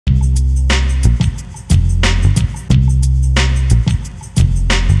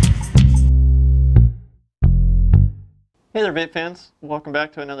Hey there vape fans, welcome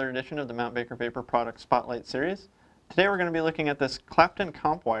back to another edition of the Mount Baker Vapor Product Spotlight Series. Today we're going to be looking at this Clapton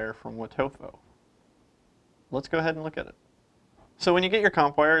comp wire from Wotofo. Let's go ahead and look at it. So when you get your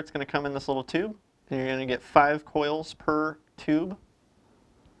comp wire, it's going to come in this little tube, and you're going to get 5 coils per tube.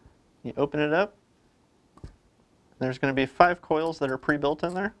 You open it up, there's going to be 5 coils that are pre-built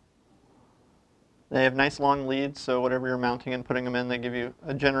in there. They have nice long leads, so whatever you're mounting and putting them in, they give you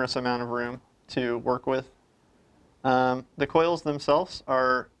a generous amount of room to work with. The coils themselves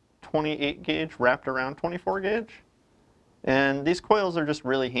are 28 gauge wrapped around 24 gauge, and these coils are just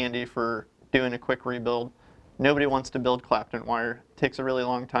really handy for doing a quick rebuild. Nobody wants to build Clapton wire. It takes a really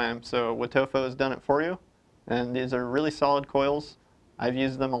long time, so Wotofo has done it for you, and these are really solid coils. I've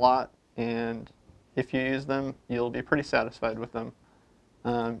used them a lot, and if you use them, you'll be pretty satisfied with them.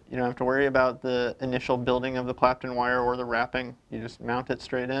 You don't have to worry about the initial building of the Clapton wire or the wrapping. You just mount it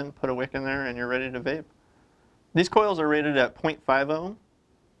straight in, put a wick in there, and you're ready to vape. These coils are rated at 0.5 ohm,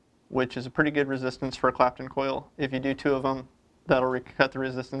 which is a pretty good resistance for a Clapton coil. If you do 2 of them, that'll cut the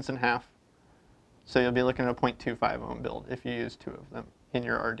resistance in half. So you'll be looking at a 0.25 ohm build if you use 2 of them in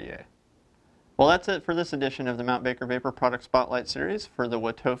your RDA. Well, that's it for this edition of the Mount Baker Vapor Product Spotlight Series for the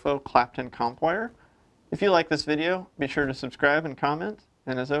Wotofo Clapton comp wire. If you like this video, be sure to subscribe and comment,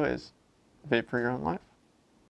 and as always, vape for your own life.